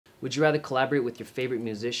Would you rather collaborate with your favorite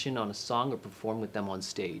musician on a song or perform with them on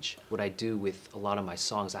stage? What I do with a lot of my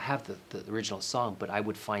songs, I have the original song, but I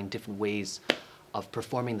would find different ways of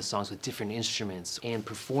performing the songs with different instruments. And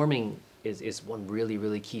performing is one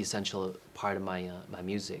really key essential part of my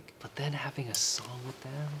music. But then having a song with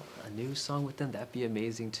them, a new song with them, that'd be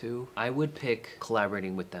amazing too. I would pick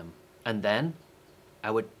collaborating with them. And then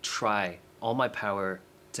I would try all my power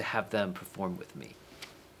to have them perform with me.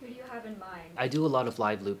 Who do you have in mind? I do a lot of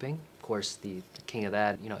live looping. Of course, the king of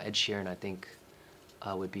that, you know, Ed Sheeran, I think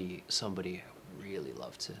would be somebody I really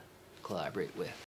love to collaborate with.